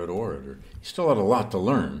itinerant orator. He still had a lot to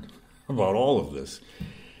learn about all of this,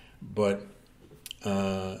 but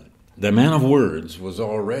the man of words was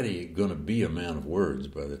already going to be a man of words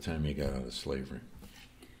by the time he got out of slavery.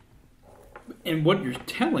 And what you're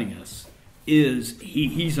telling us is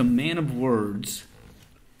he's a man of words.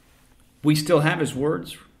 We still have his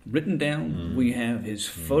words written down. We have his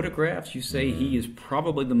photographs. You say he is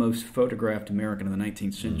probably the most photographed American of the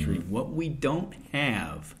 19th century. What we don't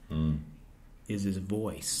have is his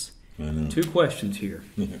voice. 2 questions here.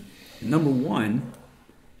 Number 1,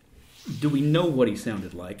 do we know what he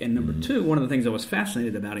sounded like? And number 2, one of the things I was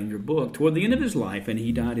fascinated about in your book, toward the end of his life, and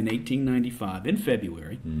he died in 1895, in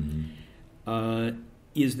February,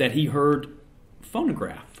 is that he heard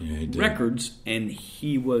phonograph records, and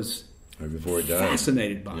he was before he died,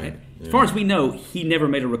 fascinated by it. As far as we know, he never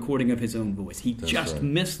made a recording of his own voice. He just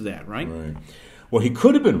missed that, right? Right. Well, he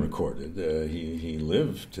could have been recorded. He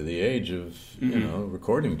lived to the age of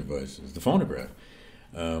recording devices, the phonograph.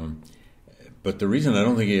 But the reason I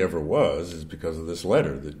don't think he ever was is because of this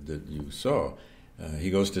letter that you saw.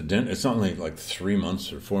 He goes to dinner. It's only like 3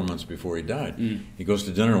 months or 4 months before he died. He goes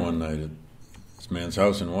to dinner one night at this man's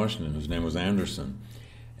house in Washington, whose name was Anderson.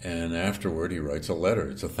 And afterward, he writes a letter.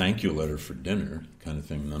 It's a thank you letter for dinner, kind of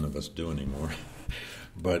thing none of us do anymore.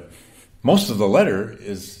 But most of the letter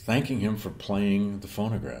is thanking him for playing the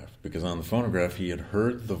phonograph, because on the phonograph he had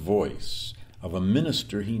heard the voice of a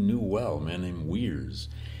minister he knew well, a man named Weirs.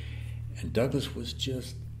 And Douglass was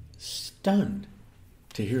just stunned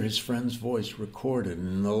to hear his friend's voice recorded. And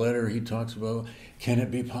in the letter he talks about, can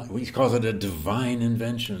it be possible? He calls it a divine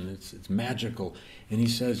invention. It's magical. And he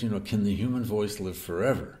says, can the human voice live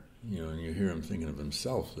forever? And you hear him thinking of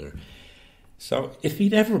himself there. So if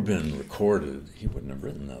he'd ever been recorded, he wouldn't have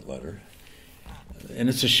written that letter. And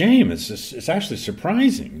it's a shame. It's actually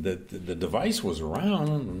surprising that the device was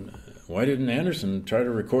around. Why didn't Anderson try to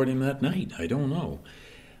record him that night? I don't know.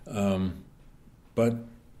 But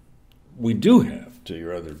we do have, to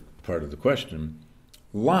your other part of the question,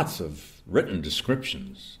 lots of written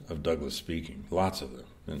descriptions of Douglass speaking, lots of them.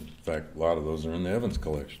 In fact, a lot of those are in the Evans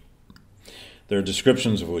collection. There are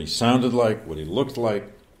descriptions of what he sounded like, what he looked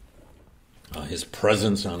like, his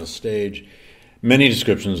presence on a stage, many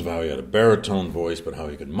descriptions of how he had a baritone voice, but how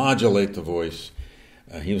he could modulate the voice.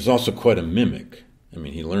 He was also quite a mimic. I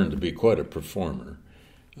mean, he learned to be quite a performer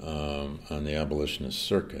on the abolitionist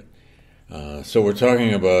circuit. So we're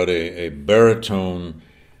talking about a baritone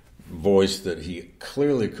voice that he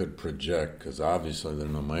clearly could project, because obviously there are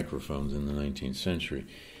no microphones in the 19th century.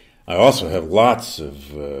 I also have lots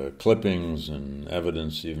of clippings and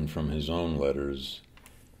evidence, even from his own letters,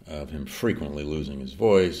 of him frequently losing his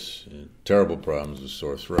voice, terrible problems with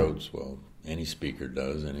sore throats. Well, any speaker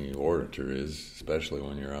does, any orator is, especially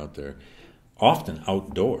when you're out there, often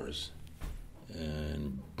outdoors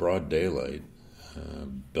in broad daylight,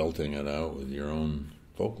 belting it out with your own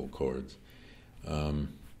vocal cords.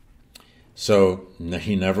 So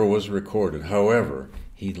he never was recorded. However,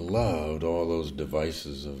 he loved all those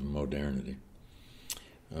devices of modernity.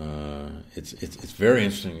 It's very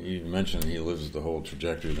interesting. You mentioned he lives the whole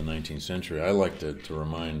trajectory of the 19th century. I like to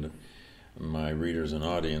remind my readers and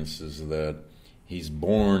audiences that he's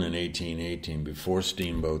born in 1818, before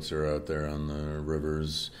steamboats are out there on the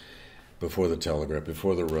rivers, before the telegraph,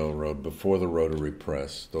 before the railroad, before the rotary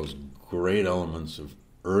press, those great elements of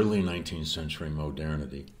early 19th century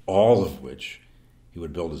modernity, all of which he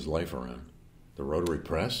would build his life around. The rotary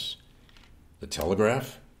press, the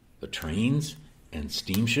telegraph, the trains, and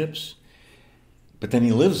steamships. But then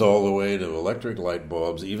he lives all the way to electric light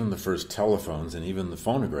bulbs, even the first telephones, and even the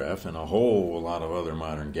phonograph, and a whole lot of other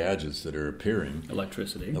modern gadgets that are appearing.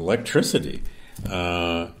 Electricity.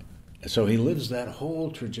 So he lives that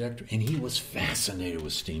whole trajectory, and he was fascinated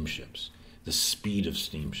with steamships, the speed of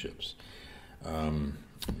steamships, and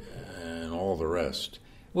all the rest,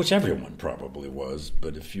 which everyone probably was,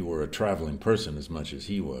 but if you were a traveling person as much as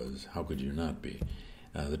he was, how could you not be?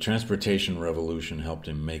 The transportation revolution helped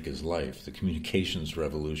him make his life. The communications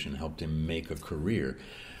revolution helped him make a career.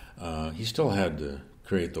 He still had to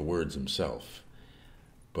create the words himself.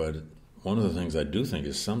 But one of the things I do think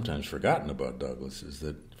is sometimes forgotten about Douglass is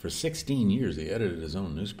that for 16 years he edited his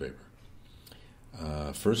own newspaper.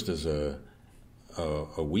 First as a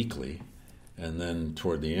weekly, and then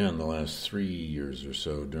toward the end, the last 3 years or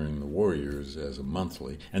so during the war years, as a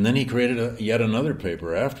monthly. And then he created yet another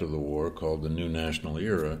paper after the war called the New National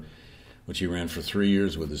Era, which he ran for 3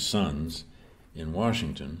 years with his sons in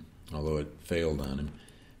Washington, although it failed on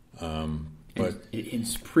him. But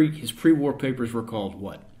his pre-war papers were called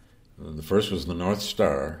what? The first was the North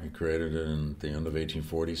Star. He created it at the end of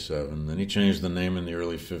 1847. Then he changed the name in the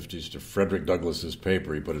early 50s to Frederick Douglass's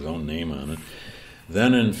paper. He put his own name on it.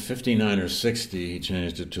 Then in 59 or 60, he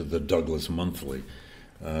changed it to the Douglass Monthly.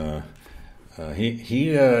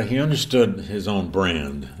 He understood his own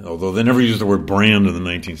brand, although they never used the word brand in the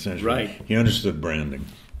 19th century. Right. He understood branding.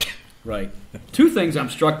 Right. Two things I'm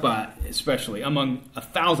struck by, especially, among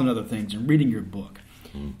 1,000 other things, in reading your book.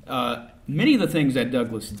 Many of the things that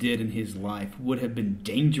Douglass did in his life would have been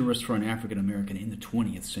dangerous for an African American in the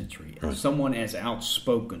 20th century. Right. Someone as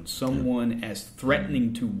outspoken, someone as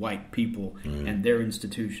threatening to white people and their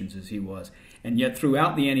institutions as he was. And yet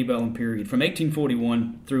throughout the antebellum period, from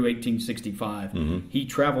 1841 through 1865, he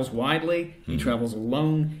travels widely, he travels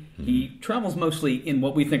alone, he travels mostly in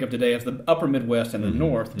what we think of today as the upper Midwest and the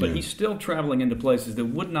North, but he's still traveling into places that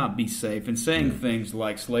would not be safe and saying things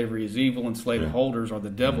like slavery is evil and slaveholders are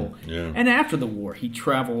the devil. And after the war, he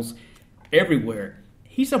travels everywhere.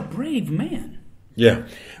 He's a brave man. Yeah.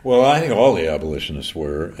 Well, I think all the abolitionists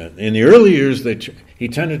were. In the early years, he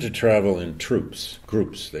tended to travel in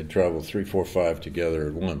groups. They'd travel 3, 4, 5 together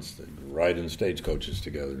at once. They'd ride in stagecoaches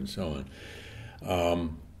together and so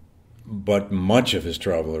on. But much of his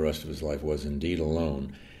travel the rest of his life was indeed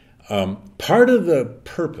alone. Part of the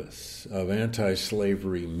purpose of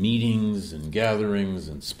anti-slavery meetings and gatherings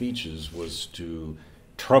and speeches was to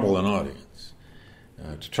trouble an audience,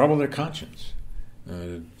 to trouble their conscience,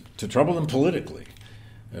 to trouble them politically,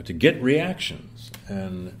 to get reactions.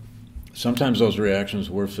 And sometimes those reactions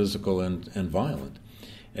were physical and violent.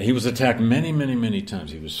 He was attacked many, many, many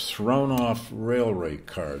times. He was thrown off railway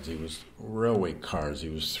cars. He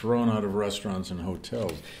was thrown out of restaurants and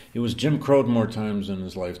hotels. He was Jim Crowed more times in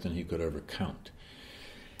his life than he could ever count.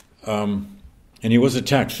 And he was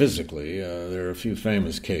attacked physically. There are a few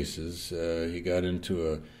famous cases. He got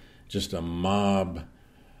into just a mob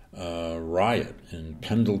riot in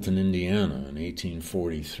Pendleton, Indiana in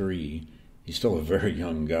 1843. He's still a very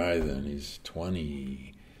young guy then. He's 20...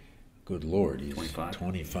 Good Lord, he's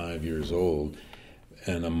 25 years old,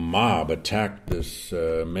 and a mob attacked this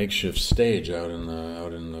makeshift stage out in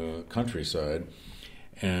the countryside,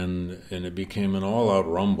 and it became an all-out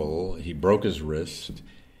rumble. He broke his wrist.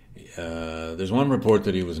 There's one report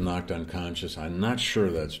that he was knocked unconscious. I'm not sure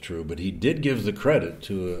that's true, but he did give the credit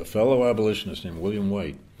to a fellow abolitionist named William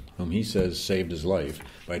White, whom he says saved his life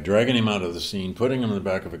by dragging him out of the scene, putting him in the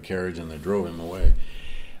back of a carriage, and they drove him away.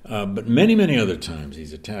 But many, many other times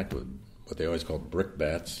he's attacked with what they always called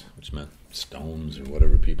brickbats, which meant stones or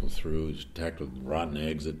whatever people threw. He's attacked with rotten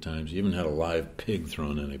eggs at times. He even had a live pig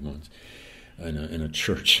thrown at him once in a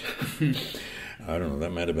church. I don't know,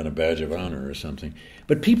 that might have been a badge of honor or something.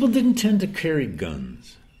 But people didn't tend to carry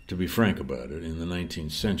guns, to be frank about it, in the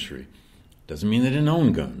 19th century. Doesn't mean they didn't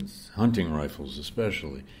own guns, hunting rifles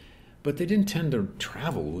especially, but they didn't tend to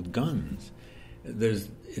travel with guns.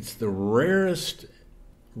 It's the rarest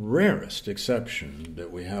exception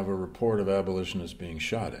that we have a report of abolitionists being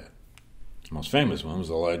shot at. The most famous one was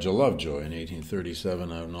Elijah Lovejoy in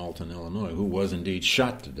 1837 out in Alton, Illinois, who was indeed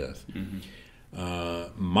shot to death.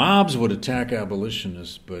 Mobs would attack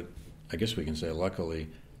abolitionists, but I guess we can say luckily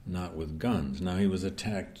not with guns. Now, he was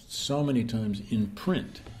attacked so many times in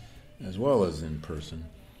print as well as in person.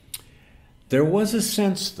 There was a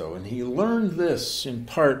sense, though, and he learned this in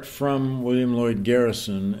part from William Lloyd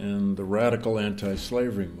Garrison and the radical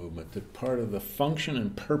anti-slavery movement, that part of the function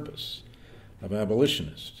and purpose of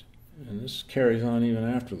abolitionists, and this carries on even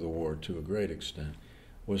after the war to a great extent,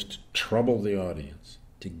 was to trouble the audience,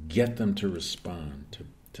 to get them to respond,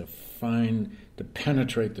 to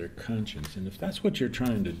penetrate their conscience. And if that's what you're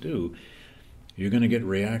trying to do, you're going to get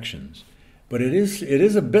reactions. But it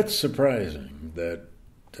is a bit surprising that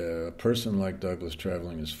a person like Douglass,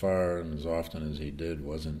 traveling as far and as often as he did,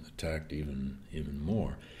 wasn't attacked even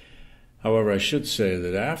more. However, I should say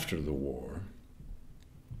that after the war,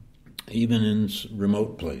 even in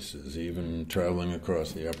remote places, even traveling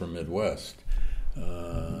across the upper Midwest,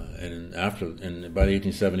 and by the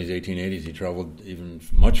 1870s, 1880s, he traveled even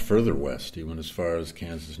much further west. He went as far as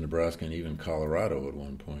Kansas, Nebraska, and even Colorado at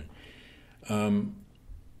one point.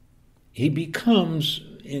 He becomes,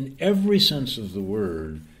 in every sense of the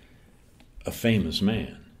word, a famous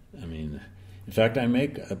man. I mean, in fact, I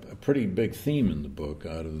make a pretty big theme in the book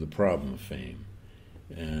out of the problem of fame.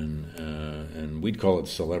 And we'd call it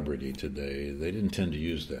celebrity today. They didn't tend to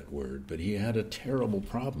use that word, but he had a terrible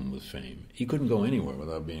problem with fame. He couldn't go anywhere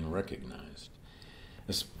without being recognized,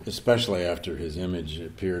 especially after his image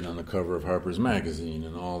appeared on the cover of Harper's Magazine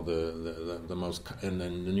and all the most, and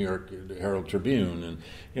then the New York Herald Tribune, and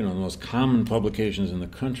the most common publications in the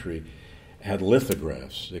country had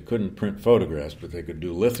lithographs. They couldn't print photographs, but they could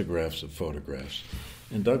do lithographs of photographs,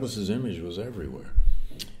 and Douglass's image was everywhere.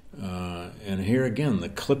 And here again, the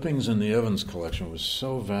clippings in the Evans collection was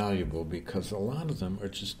so valuable because a lot of them are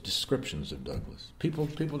just descriptions of Douglass. People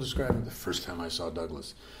describing the first time I saw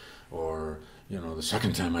Douglass, or the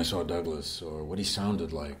second time I saw Douglass, or what he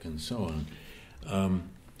sounded like, and so on.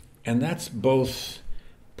 And that's both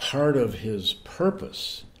part of his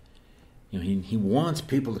purpose. He wants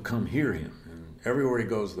people to come hear him, and everywhere he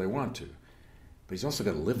goes, they want to. But he's also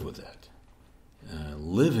got to live with that.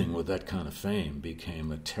 Living with that kind of fame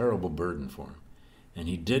became a terrible burden for him, and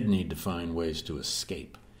he did need to find ways to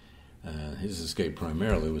escape. His escape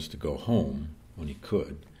primarily was to go home when he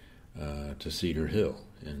could, to Cedar Hill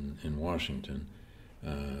in Washington,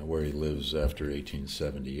 where he lives after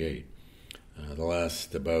 1878. The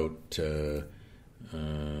last about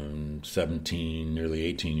 17, nearly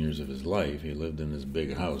 18 years of his life, he lived in this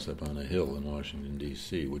big house up on a hill in Washington,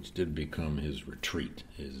 D.C., which did become his retreat,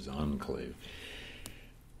 his enclave.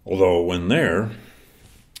 Although when there,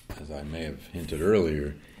 as I may have hinted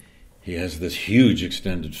earlier, he has this huge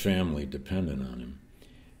extended family dependent on him.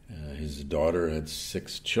 His daughter had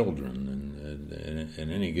 6 children, and at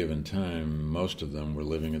any given time, most of them were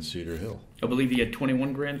living at Cedar Hill. I believe he had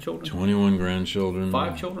 21 grandchildren? 21 grandchildren.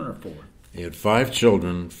 5 children or 4? He had 5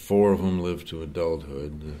 children, 4 of whom lived to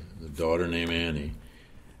adulthood. The daughter named Annie,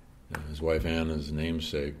 his wife Anna's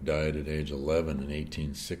namesake, died at age 11 in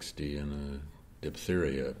 1860 in a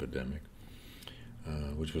diphtheria epidemic,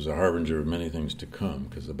 which was a harbinger of many things to come,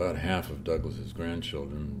 because about half of Douglass's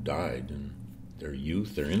grandchildren died in their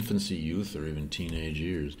youth, their infancy, youth, or even teenage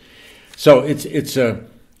years. So it's a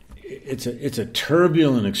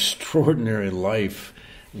turbulent, extraordinary life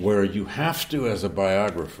where you have to, as a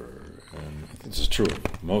biographer, and this is true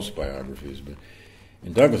of most biographies, but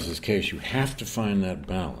in Douglass's case, you have to find that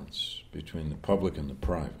balance between the public and the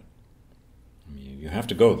private. I mean, you have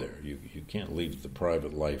to go there. You can't leave the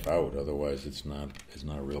private life out, otherwise it's not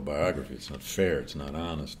a real biography. It's not fair. It's not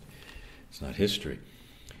honest. It's not history.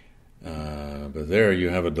 But there you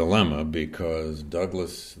have a dilemma, because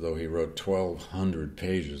Douglass, though he wrote 1,200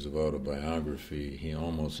 pages of autobiography, he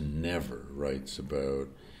almost never writes about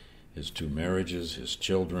his 2 marriages, his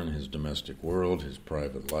children, his domestic world, his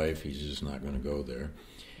private life. He's just not going to go there,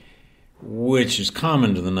 which is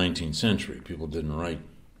common to the 19th century. People didn't write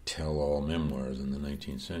tell-all memoirs in the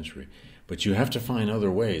 19th century. But you have to find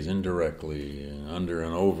other ways, indirectly, under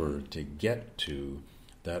and over, to get to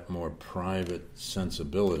that more private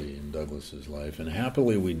sensibility in Douglass's life. And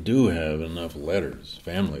happily we do have enough letters,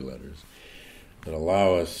 family letters, that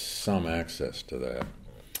allow us some access to that.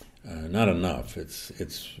 Not enough.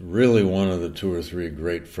 It's really one of the two or three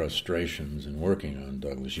great frustrations in working on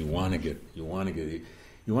Douglass. You want to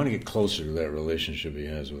get closer to that relationship he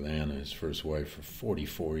has with Anna, his first wife, for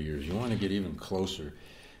 44 years. You want to get even closer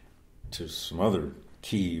to some other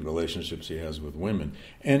key relationships he has with women,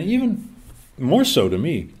 and even more so to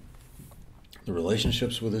me, the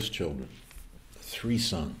relationships with his children, 3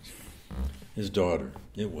 sons, his daughter.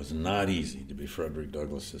 It was not easy to be Frederick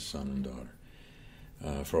Douglass's son and daughter,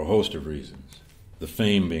 for a host of reasons. The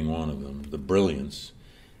fame being one of them, the brilliance,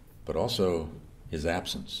 but also his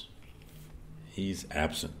absence. He's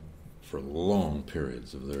absent for long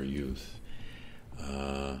periods of their youth.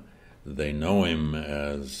 They know him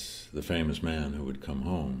as the famous man who would come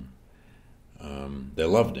home. They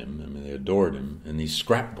loved him. I mean, they adored him. And these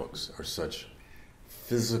scrapbooks are such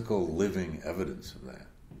physical, living evidence of that.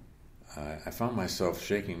 I found myself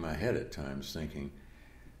shaking my head at times thinking,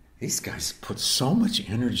 these guys put so much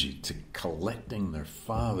energy to collecting their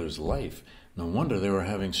father's life. No wonder they were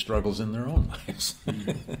having struggles in their own lives.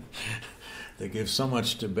 They gave so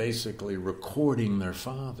much to basically recording their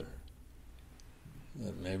father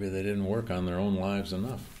that maybe they didn't work on their own lives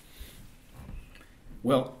enough.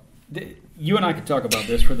 Well, you and I could talk about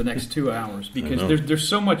this for the next 2 hours because there's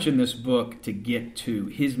so much in this book to get to.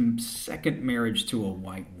 His second marriage to a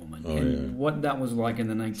white woman what that was like in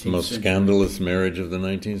the 19th century. The most scandalous marriage of the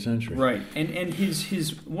 19th century. Right, and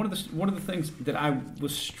his one of the things that I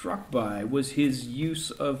was struck by was his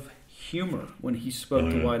use of humor when he spoke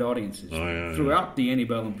to white audiences throughout the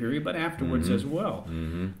antebellum period, but afterwards as well.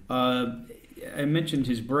 I mentioned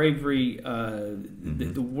his bravery,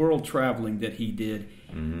 the world traveling that he did,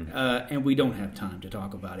 and we don't have time to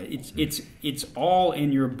talk about it. It's all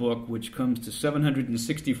in your book, which comes to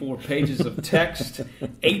 764 pages of text,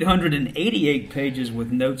 888 pages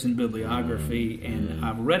with notes and bibliography, and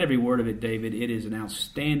I've read every word of it, David. It is an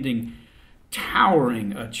outstanding,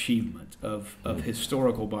 towering achievement of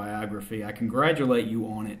historical biography. I congratulate you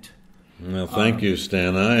on it. Well, thank you,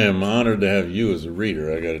 Stan. I am honored to have you as a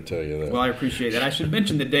reader, I got to tell you that. Well, I appreciate that. I should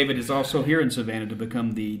mention that David is also here in Savannah to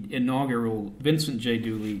become the inaugural Vincent J.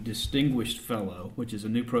 Dooley Distinguished Fellow, which is a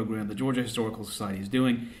new program the Georgia Historical Society is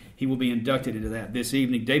doing. He will be inducted into that this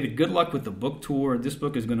evening. David, good luck with the book tour. This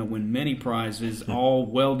book is going to win many prizes, all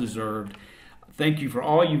well-deserved. Thank you for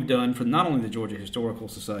all you've done for not only the Georgia Historical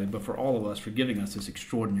Society, but for all of us for giving us this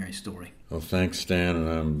extraordinary story. Well, thanks, Stan, and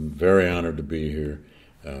I'm very honored to be here.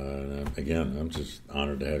 Again, I'm just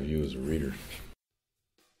honored to have you as a reader.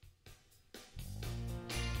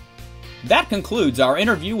 That concludes our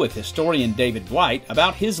interview with historian David Blight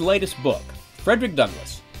about his latest book, Frederick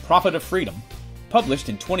Douglass, Prophet of Freedom, published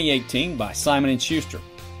in 2018 by Simon & Schuster.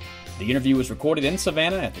 The interview was recorded in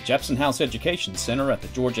Savannah at the Jepson House Education Center at the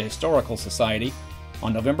Georgia Historical Society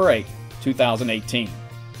on November 8, 2018.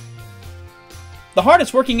 The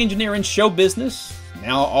hardest working engineer in show business,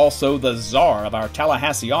 now also the czar of our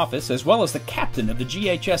Tallahassee office, as well as the captain of the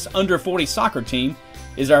GHS Under-40 soccer team,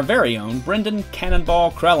 is our very own Brendan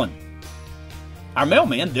Cannonball Crellin. Our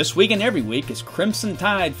mailman this week and every week is Crimson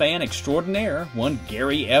Tide fan extraordinaire, one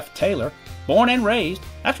Gary F. Taylor, born and raised,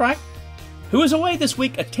 that's right, who is away this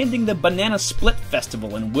week attending the Banana Split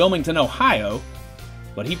Festival in Wilmington, Ohio,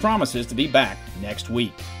 but he promises to be back next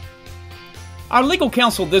week. Our legal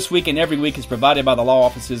counsel this week and every week is provided by the law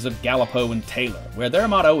offices of Gallipo and Taylor, where their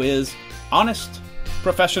motto is honest,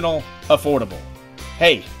 professional, affordable.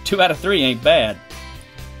 Hey, 2 out of 3 ain't bad.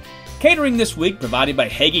 Catering this week provided by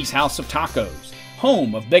Hagee's House of Tacos,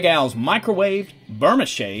 home of Big Al's microwaved, Burma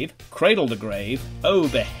shave, cradle to grave, oh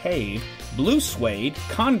behave, blue suede,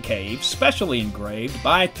 concave, specially engraved,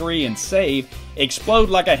 buy 3 and save, explode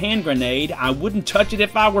like a hand grenade, I wouldn't touch it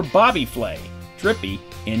if I were Bobby Flay, drippy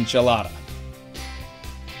enchilada.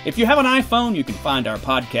 If you have an iPhone, you can find our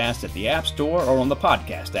podcast at the App Store or on the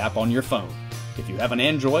podcast app on your phone. If you have an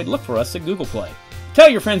Android, look for us at Google Play. Tell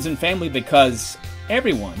your friends and family because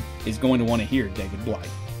everyone is going to want to hear David Blight.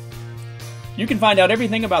 You can find out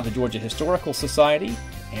everything about the Georgia Historical Society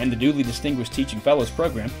and the Dooley Distinguished Teaching Fellows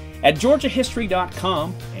Program at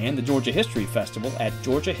georgiahistory.com and the Georgia History Festival at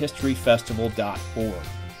georgiahistoryfestival.org.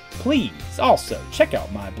 Please also check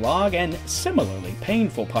out my blog and similarly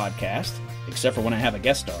painful podcast, except for when I have a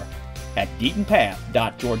guest star, at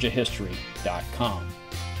deatonpath.georgiahistory.com.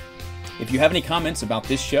 If you have any comments about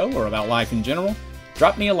this show or about life in general,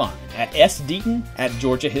 drop me a line at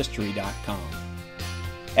sdeaton@georgiahistory.com.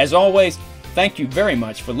 As always, thank you very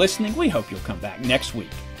much for listening. We hope you'll come back next week.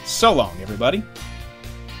 So long, everybody.